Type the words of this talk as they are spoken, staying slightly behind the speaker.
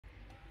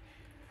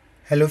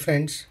Hello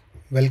friends,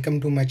 welcome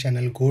to my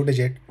channel Go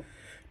Digit.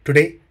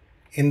 Today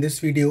in this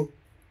video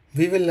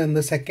we will learn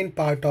the second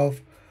part of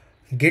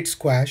Git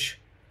Squash,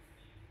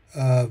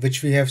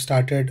 which we have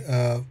started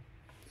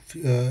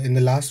in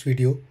the last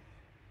video.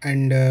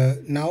 And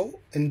now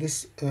in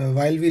this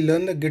while we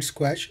learn the Git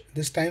Squash,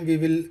 this time we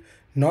will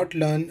not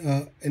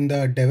learn in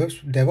the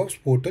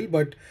DevOps portal,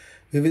 but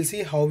we will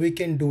see how we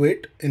can do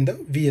it in the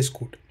VS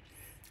Code.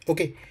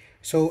 Okay,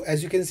 so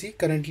as you can see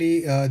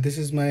currently this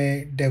is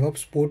my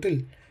DevOps portal,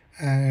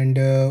 and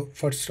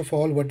first of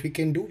all what we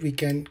can do, we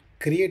can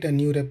create a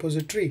new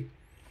repository.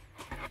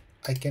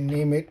 I can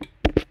name it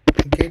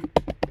Git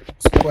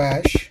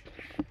Squash,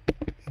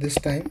 this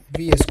time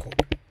VS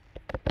Code.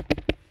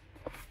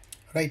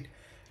 Right,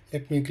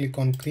 let me click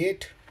on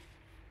create.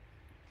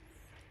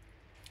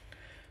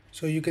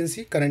 So you can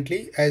see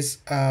currently, as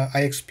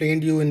I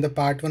explained you in the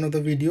part 1 of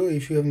the video.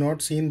 If you have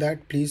not seen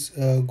that, please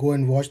go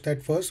and watch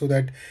that first, so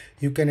that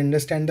you can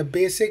understand the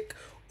basic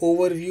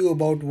overview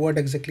about what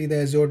exactly the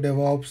Azure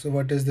DevOps,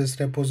 what is this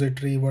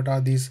repository, what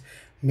are these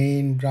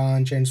main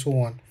branch, and so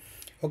on.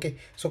 Okay,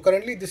 so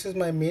currently this is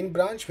my main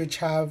branch, which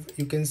have,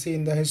 you can see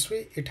in the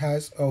history, it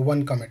has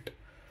one commit.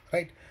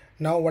 Right,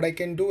 now what I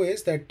can do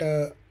is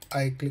that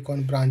I click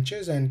on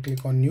branches and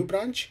click on new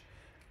branch,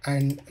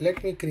 and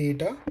let me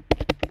create a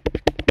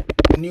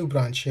new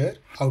branch here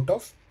out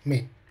of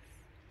main.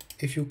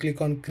 If you click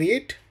on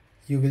create,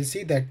 you will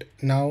see that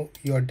now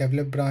your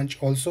develop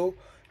branch also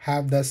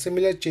have the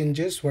similar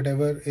changes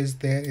whatever is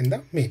there in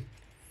the main.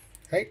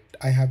 Right,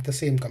 I have the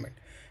same commit.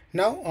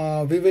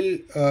 Now we will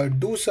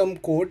do some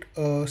code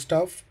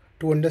stuff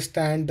to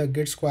understand the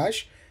Git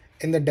Squash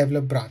in the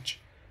develop branch.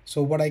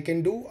 So what I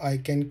can do, I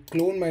can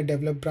clone my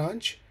develop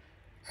branch,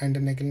 and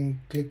then I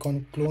can click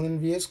on clone in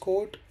VS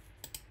Code,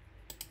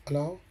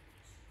 allow.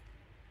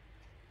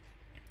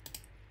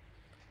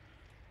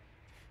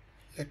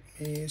 Let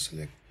me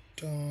select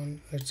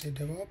on, let's say,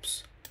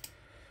 DevOps.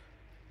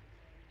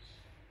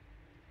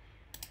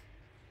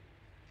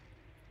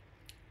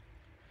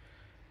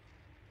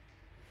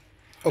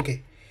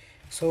 Okay,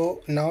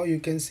 so now you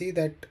can see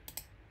that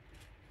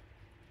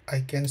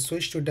I can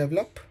switch to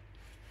develop.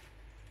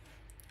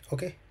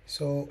 Okay,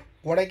 so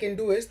what I can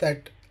do is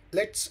that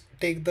let's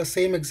take the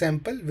same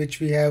example which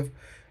we have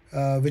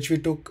which we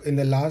took in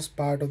the last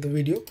part of the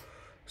video.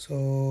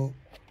 So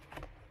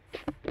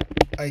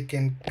I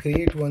can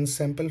create one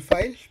sample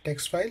file,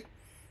 text file,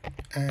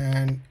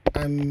 and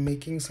I'm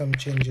making some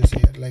changes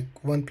here, like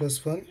 1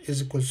 plus 1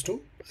 is equals to,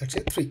 let's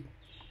say, 3.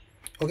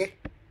 Okay,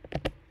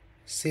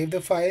 save the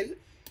file,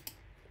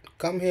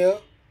 come here,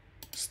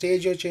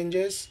 stage your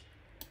changes,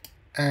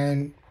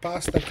 and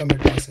pass the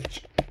commit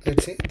message.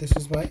 Let's say this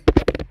is my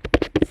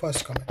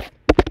first commit.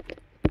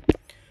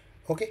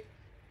 Okay,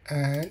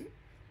 and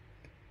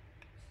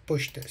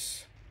push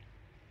this.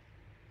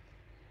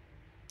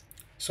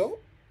 So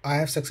I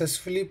have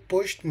successfully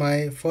pushed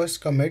my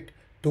first commit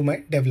to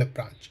my develop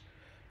branch.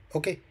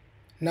 Okay,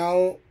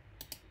 now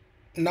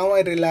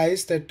I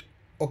realize that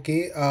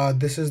okay,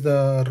 this is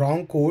the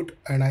wrong code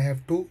and I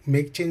have to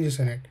make changes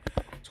in it.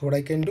 So what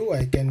I can do,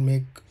 I can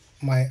make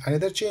my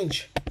another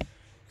change,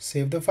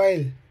 save the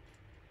file,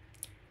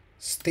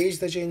 stage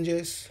the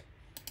changes,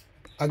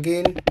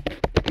 again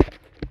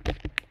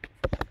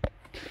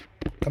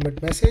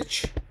commit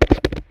message,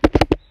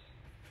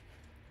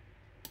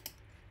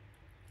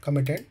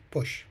 commit and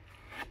push.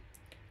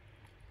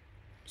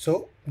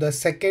 So the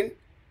second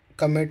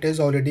commit is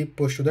already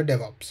pushed to the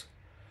DevOps.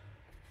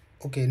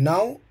 Okay,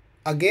 now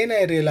again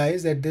I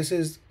realize that this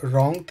is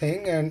wrong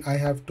thing and I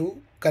have to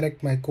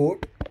correct my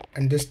code,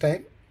 and this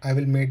time I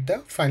will make the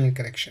final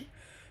correction.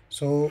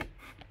 So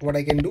what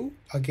I can do,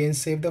 again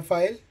save the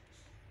file,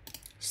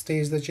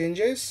 stage the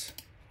changes,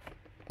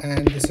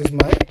 and this is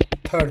my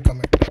third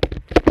commit.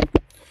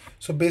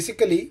 So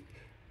basically,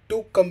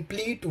 to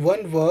complete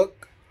one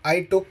work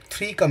I took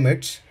 3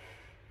 commits.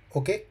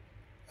 Okay,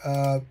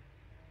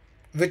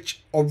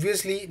 which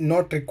obviously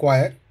not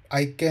require.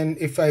 I can,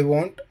 if I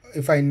want,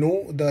 if I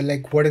know the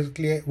like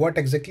what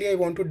exactly I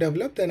want to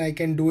develop, then I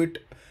can do it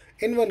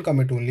in one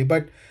commit only.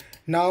 But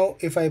now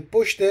if I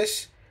push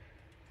this,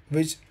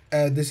 which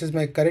this is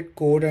my correct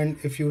code, and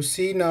if you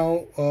see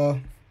now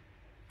the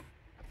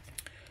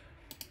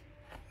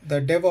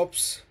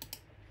DevOps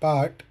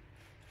part,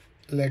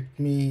 let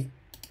me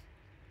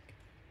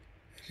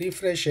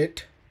refresh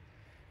it,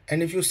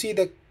 and if you see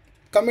the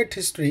commit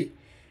history,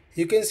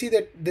 you can see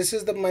that this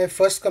is my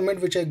first commit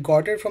which I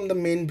got it from the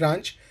main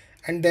branch,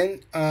 and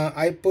then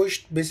I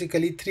pushed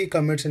basically 3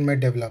 commits in my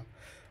develop,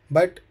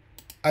 but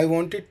I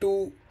wanted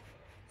to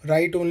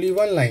write only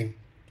one line,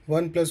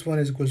 1 plus 1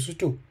 is equals to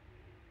 2.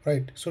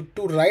 Right, so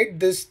to write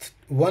this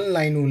one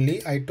line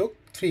only I took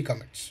 3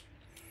 commits.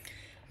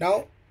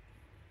 Now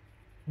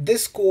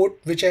this code,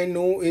 which I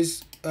know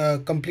is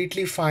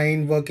completely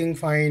fine, working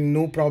fine,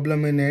 no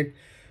problem in it,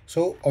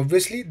 so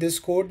obviously this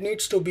code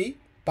needs to be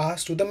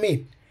passed to the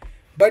main.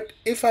 But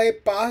if I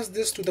pass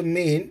this to the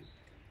main,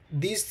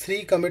 these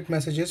 3 commit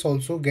messages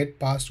also get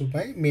passed to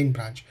my main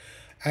branch.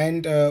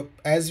 And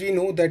as we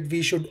know that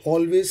we should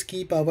always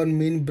keep our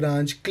main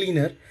branch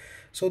cleaner,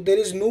 So there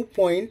is no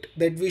point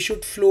that we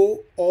should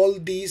flow all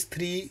these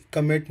 3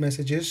 commit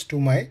messages to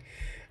my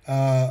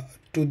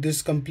to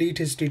this complete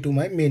history to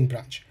my main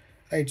branch,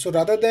 right? So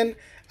rather than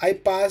I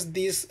pass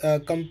this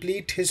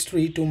complete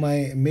history to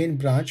my main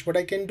branch, what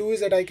I can do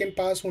is that I can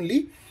pass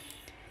only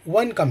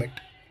one commit,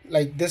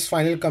 like this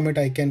final commit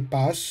I can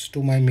pass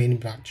to my main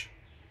branch,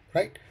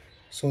 right?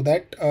 So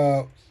that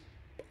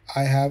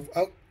I have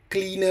a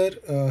cleaner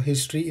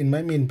history in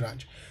my main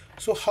branch.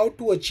 So how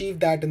to achieve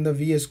that in the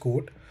VS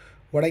Code?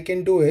 What I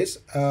can do is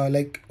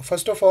like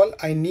first of all,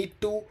 I need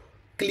to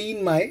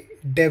clean my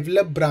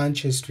develop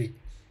branch history.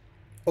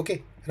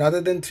 Okay,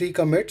 rather than 3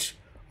 commits,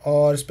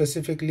 or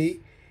specifically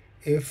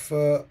if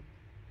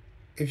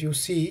you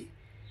see,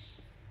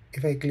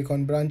 if I click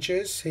on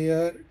branches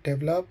here,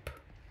 develop,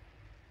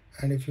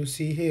 and if you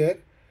see here,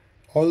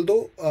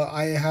 although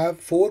I have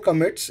 4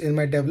 commits in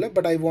my develop,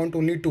 but I want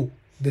only 2.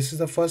 This is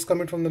the first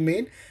commit from the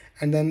main,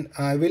 and then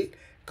I will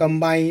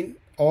combine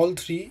all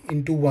 3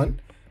 into one,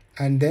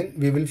 and then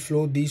we will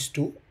flow these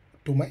 2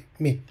 to my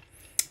main.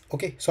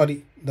 Okay,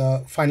 sorry,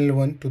 the final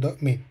one to the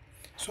main.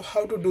 So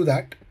how to do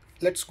that?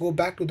 Let's go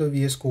back to the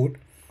VS Code.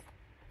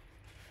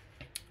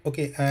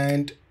 Okay,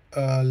 and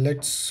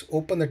let's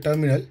open the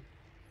terminal.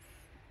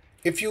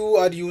 If you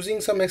are using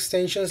some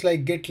extensions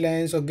like git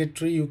lens or git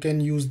tree, you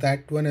can use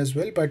that one as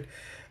well. But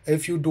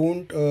if you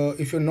don't,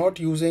 if you're not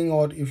using,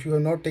 or if you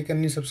have not taken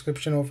any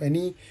subscription of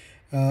any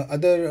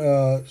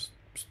other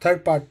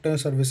third partner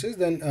services,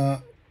 then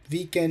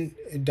we can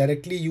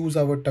directly use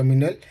our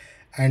terminal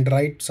and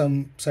write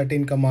some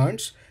certain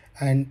commands,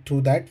 and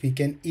through that we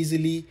can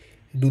easily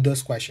do the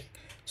squashing.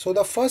 So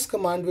the first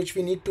command which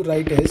we need to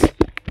write is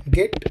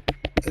git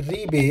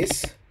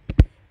rebase.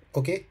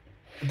 Okay,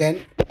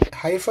 then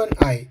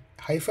 -i.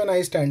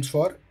 -i stands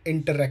for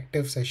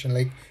interactive session.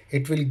 Like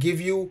it will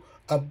give you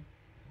a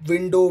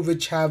window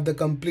which have the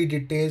complete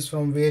details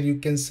from where you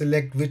can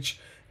select which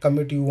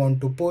commit you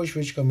want to push,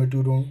 which commit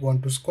you don't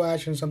want to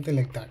squash, and something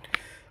like that.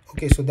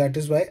 Okay, so that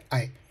is why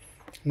I.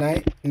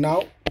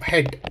 Now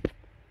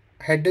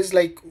head is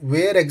like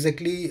where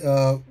exactly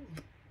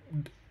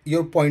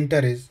your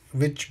pointer is,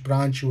 which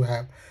branch you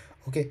have.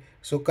 Okay,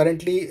 so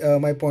currently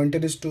my pointer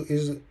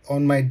is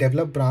on my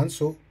develop branch,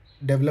 so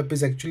develop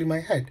is actually my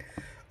head.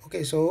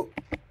 Okay, so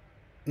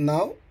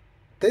now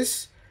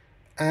this,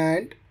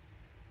 and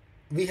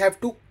we have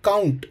to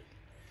count.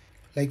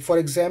 Like for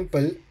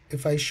example,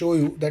 if I show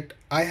you that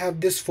I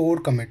have this 4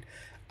 commit,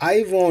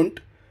 I want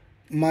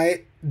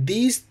my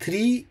these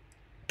 3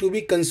 to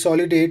be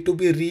consolidated, to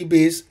be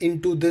rebased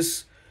into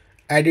this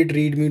edit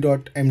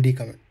readme.md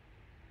commit.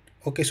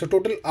 Okay, so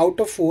total out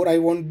of 4, I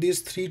want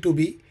these 3 to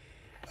be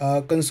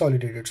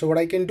consolidated. So what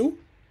I can do,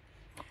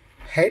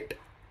 head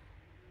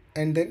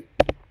and then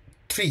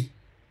 3,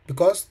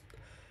 because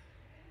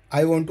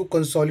I want to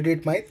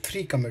consolidate my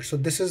 3 commits. So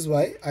this is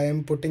why I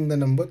am putting the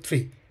number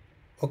 3.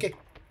 Okay,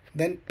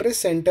 then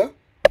press enter,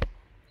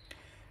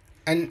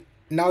 and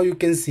now you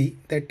can see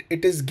that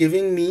it is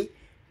giving me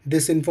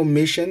this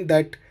information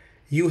that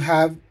you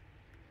have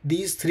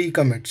these 3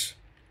 commits,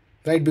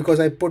 right? Because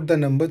I put the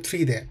number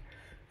 3 there.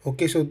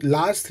 Okay, so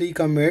last 3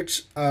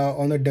 commits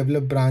on the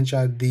develop branch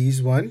are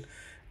these one,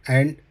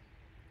 and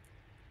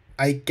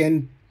I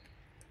can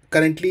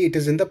currently it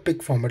is in the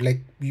pick format, like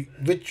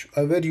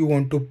whichever you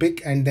want to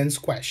pick and then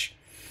squash.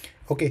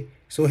 Okay,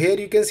 so here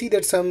you can see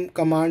that some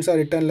commands are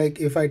written, like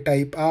if I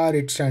type R,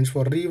 it stands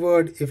for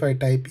reword. If I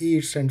type E,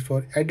 it stands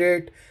for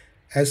edit.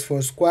 S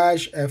for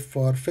squash, F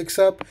for fix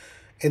up.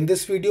 In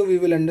this video, we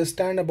will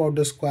understand about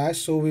the squash,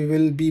 so we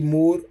will be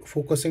more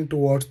focusing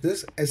towards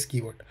this S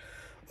keyword.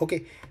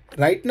 Okay,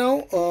 right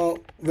now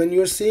when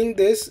you're seeing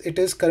this, it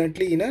is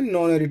currently in a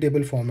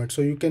non-editable format,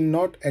 so you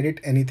cannot edit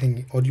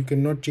anything or you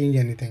cannot change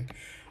anything.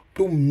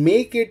 To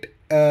make it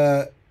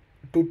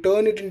to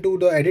turn it into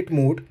the edit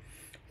mode,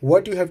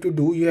 what you have to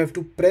do, you have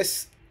to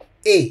press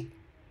A.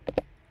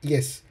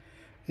 Yes,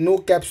 no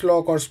caps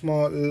lock or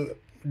small,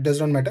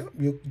 does not matter,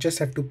 you just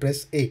have to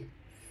press A.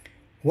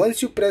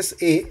 Once you press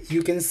A,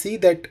 you can see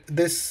that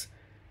this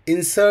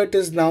insert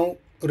is now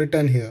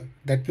written here.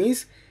 That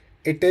means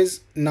it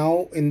is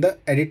now in the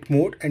edit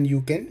mode and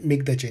you can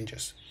make the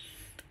changes.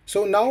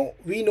 So now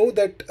we know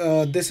that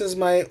this is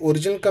my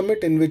original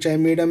commit in which I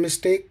made a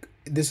mistake.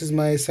 This is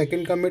my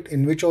second commit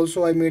in which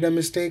also I made a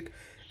mistake.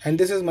 And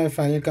this is my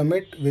final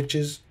commit, which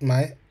is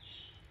my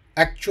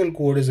actual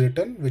code is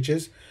written, which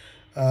is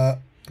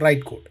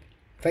right code,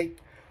 right?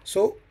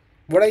 So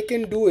what I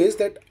can do is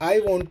that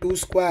I want to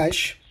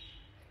squash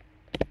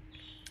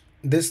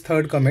this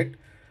third commit,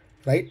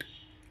 right?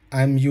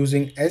 I'm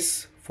using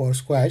S for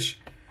squash.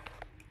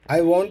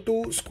 I want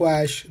to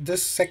squash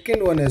this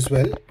second one as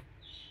well,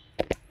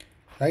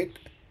 right?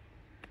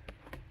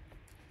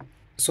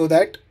 So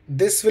that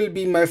this will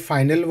be my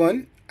final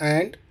one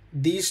and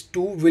these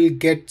 2 will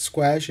get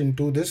squashed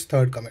into this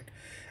third commit.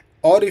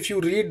 Or if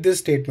you read this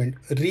statement,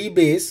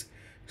 rebase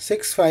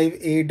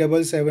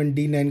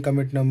 65A77D9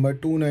 commit number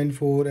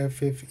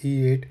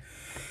 294FFE8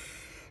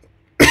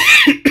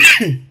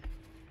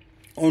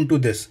 onto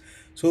this.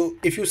 So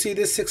if you see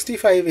this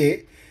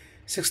 65A,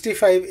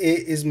 65A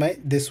is my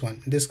this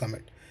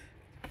commit,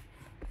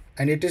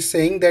 and it is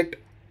saying that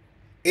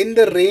in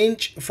the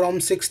range from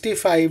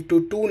 65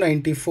 to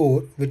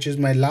 294, which is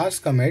my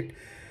last commit,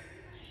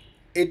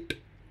 it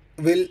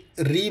will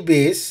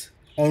rebase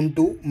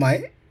onto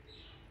my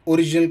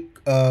original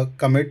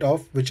commit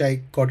of which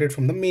I got it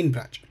from the main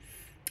branch,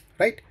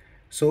 right?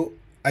 So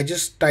I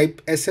just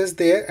type SS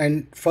there,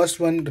 and first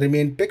one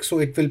remain pick, so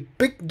it will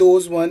pick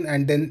those one,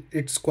 and then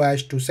it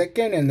squash to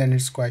second, and then it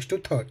squash to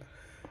third,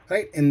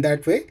 right? In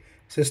that way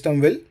system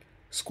will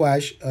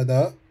squash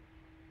the,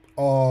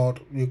 or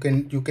you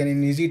can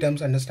in easy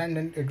terms understand,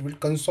 and it will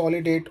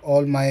consolidate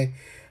all my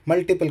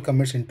multiple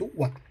commits into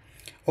one.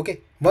 Okay,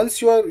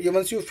 once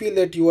you feel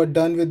that you are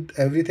done with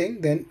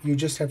everything, then you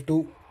just have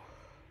to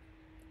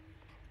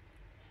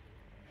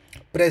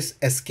press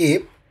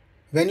escape.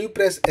 When you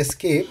press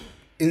escape,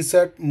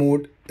 insert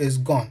mode is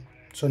gone,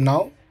 so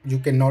now you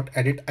cannot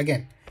edit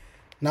again.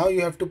 Now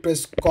you have to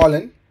press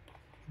colon,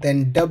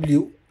 then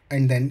W,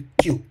 and then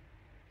Q,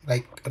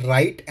 like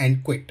write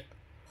and quit.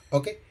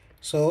 Okay,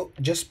 so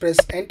just press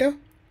enter,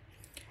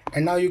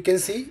 and now you can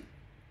see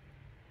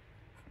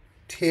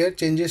here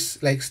changes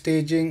like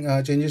staging,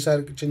 changes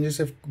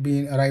have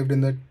been arrived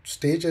in the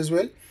stage as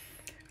well.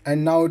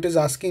 And now it is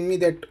asking me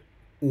that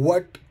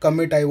what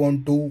commit I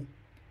want to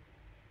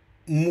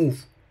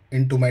move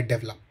into my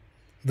develop,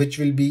 which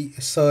will be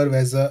serve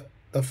as a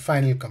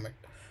final commit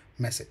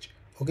message.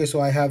 Okay, so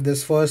I have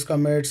this first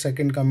commit,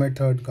 second commit,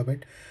 third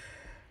commit.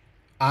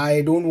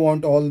 I don't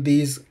want all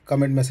these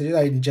commit messages,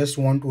 I just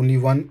want only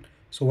one.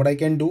 So what I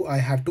can do, I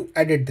have to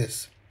edit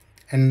this,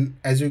 and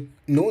as you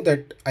know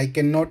that I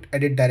cannot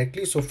edit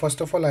directly. So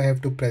first of all I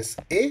have to press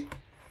A,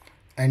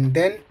 and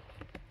then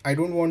I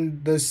don't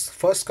want this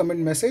first commit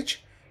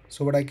message,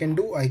 so what I can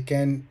do, I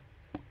can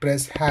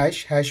press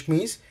hash. Hash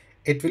means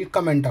it will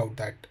comment out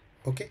that.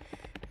 Okay,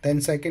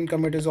 then second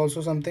commit is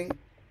also something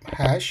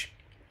hash,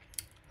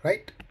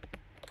 right?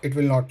 It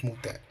will not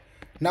move there.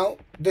 Now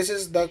this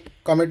is the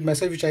commit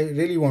message which I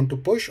really want to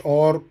push,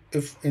 or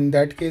if in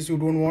that case you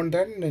don't want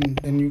that,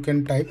 then you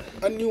can type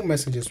a new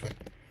message as well,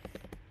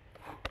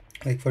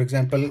 like for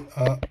example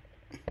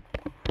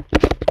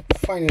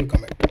final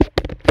commit,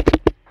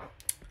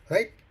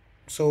 right?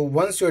 So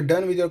once you're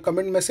done with your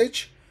commit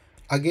message,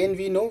 again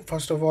we know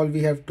first of all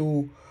we have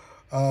to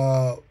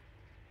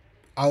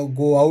I'll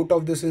go out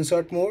of this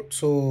insert mode,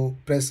 so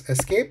press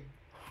escape,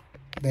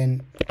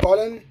 then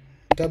colon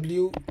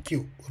W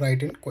Q,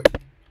 write and quit.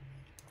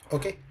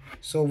 Okay,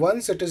 so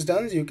once it is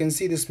done, you can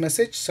see this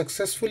message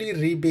successfully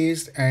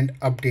rebased and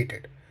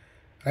updated,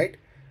 right?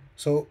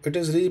 So it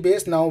is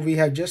rebased. Now we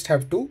just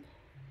have to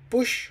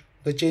push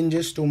the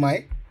changes to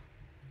my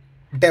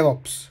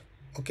DevOps.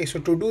 Okay, so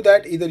to do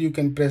that, either you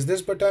can press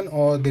this button,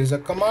 or there is a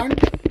command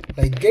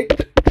like git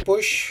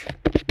push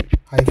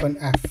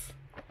 -f.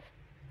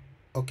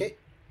 Okay,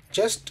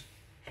 just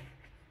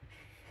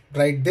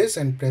write this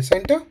and press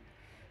enter,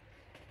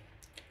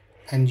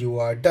 and you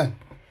are done.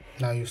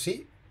 Now you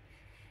see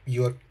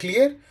you are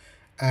clear.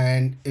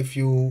 And if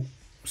you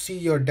see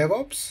your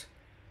DevOps,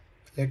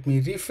 let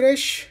me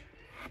refresh,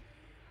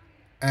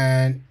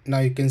 and now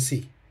you can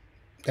see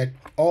that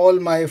all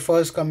my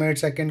first commit,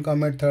 second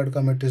commit, third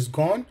commit is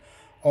gone,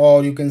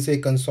 or you can say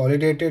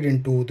consolidated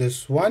into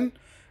this one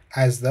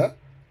as the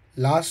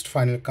last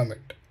final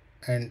commit.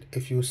 And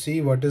if you see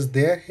what is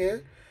there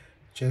here,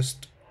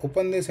 just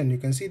open this, and you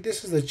can see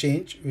this is the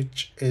change,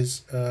 which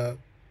is the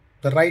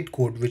right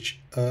code, which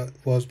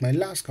was my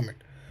last commit,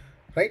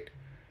 right?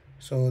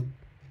 So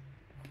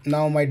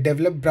now my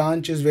develop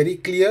branch is very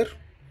clear.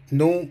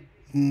 No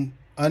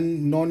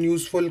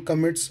non-useful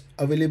commits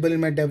available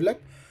in my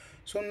develop.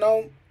 So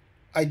now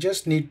I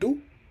just need to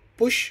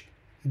push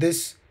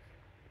this.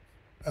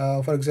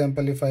 For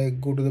example, if I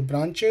go to the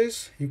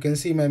branches, you can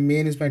see my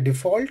main is my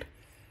default,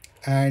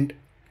 and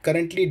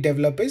currently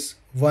develop is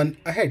one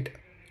ahead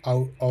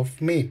out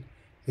of main,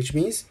 which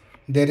means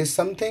there is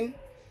something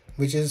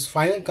which is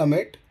final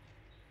commit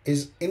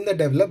is in the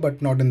develop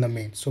but not in the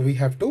main. So we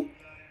have to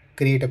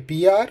create a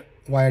PR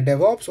via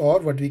DevOps, or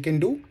what we can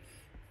do,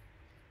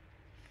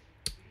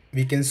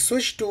 we can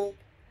switch to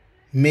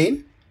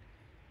main,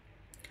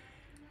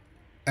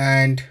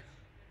 and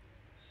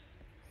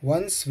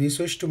once we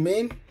switch to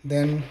main,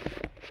 then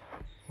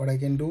what I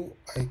can do,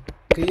 I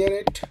clear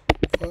it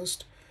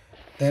first,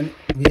 then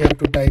we have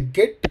to type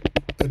git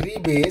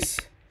rebase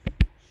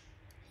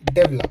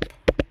develop,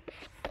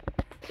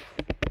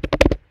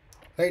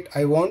 right?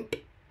 I want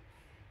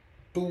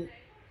to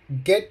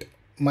get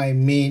my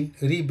main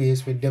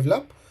rebase with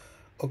develop.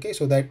 Okay,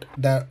 so that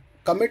the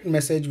commit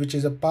message, which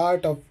is a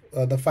part of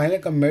the final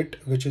commit,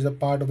 which is a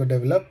part of the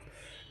develop,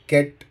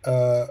 get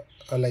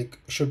like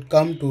should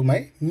come to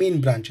my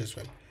main branch as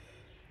well.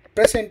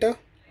 Press enter.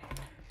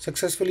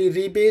 Successfully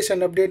rebased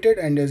and updated,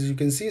 and as you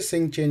can see,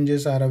 sync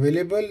changes are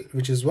available,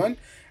 which is one.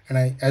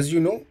 And as you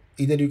know,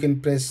 either you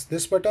can press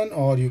this button,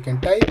 or you can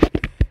type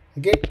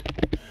git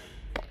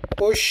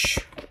push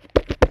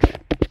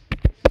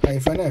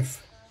 -f,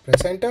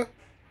 press enter,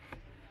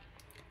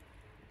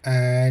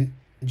 and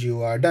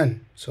you are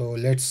done. So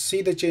let's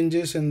see the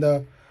changes in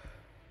the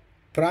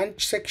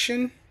branch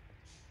section,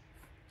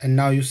 and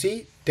now you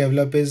see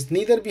develop is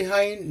neither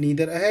behind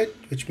neither ahead,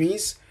 which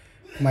means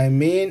my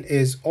main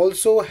is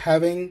also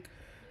having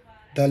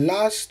the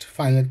last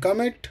final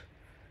commit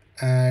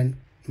and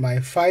my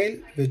file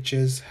which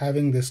is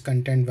having this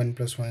content 1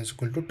 plus 1 is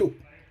equal to 2,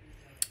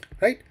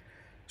 right?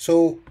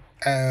 So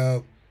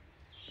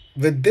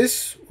with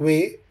this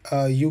way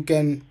you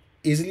can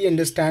easily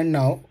understand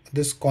now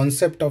this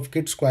concept of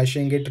Git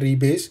squashing, Git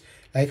rebase,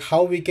 like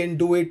how we can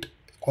do it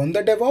on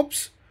the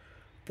DevOps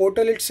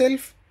portal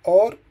itself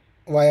or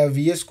via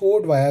VS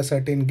Code, via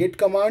certain Git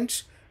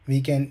commands.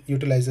 We can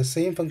utilize the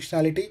same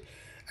functionality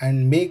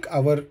and make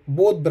our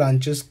both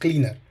branches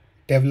cleaner,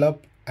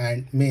 develop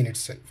and main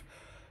itself,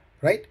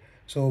 right?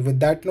 So with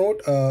that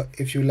note,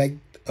 if you like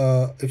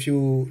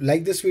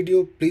this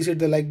video, please hit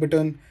the like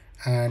button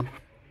and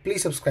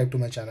please subscribe to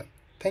my channel.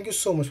 Thank you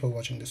so much for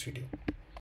watching this video.